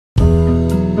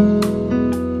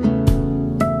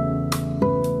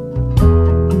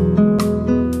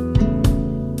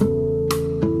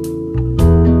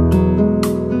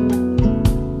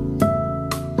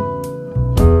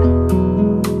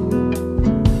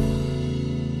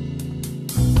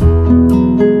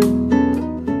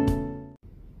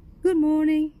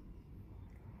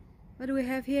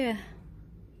have here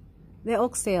the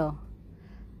oxtail,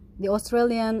 the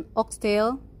Australian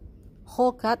oxtail,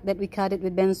 whole cut that we cut it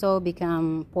with benzo,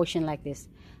 become portion like this.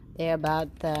 They're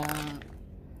about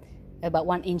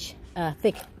 1 inch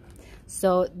thick.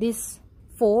 So these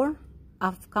 4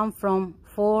 have come from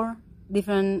 4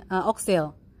 different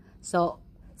oxtail. So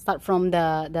start from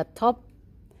the top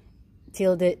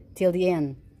till the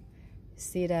end.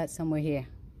 See that somewhere here.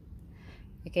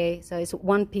 Okay, so it's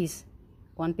one piece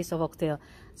of oxtail.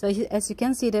 So as you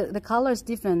can see, the color is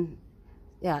different.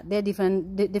 Yeah, they're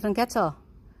different cattle.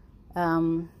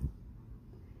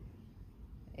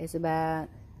 It's about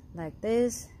like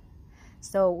this.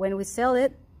 So when we sell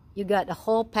it, you got a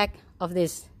whole pack of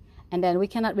this, and then we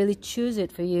cannot really choose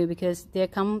it for you because they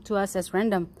come to us as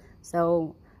random.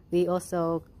 So we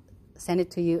also send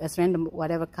it to you as random,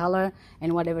 whatever color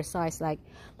and whatever size. Like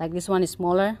this one is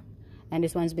smaller and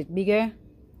this one's a bit bigger.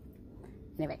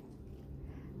 Anyway,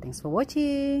 thanks for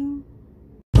watching.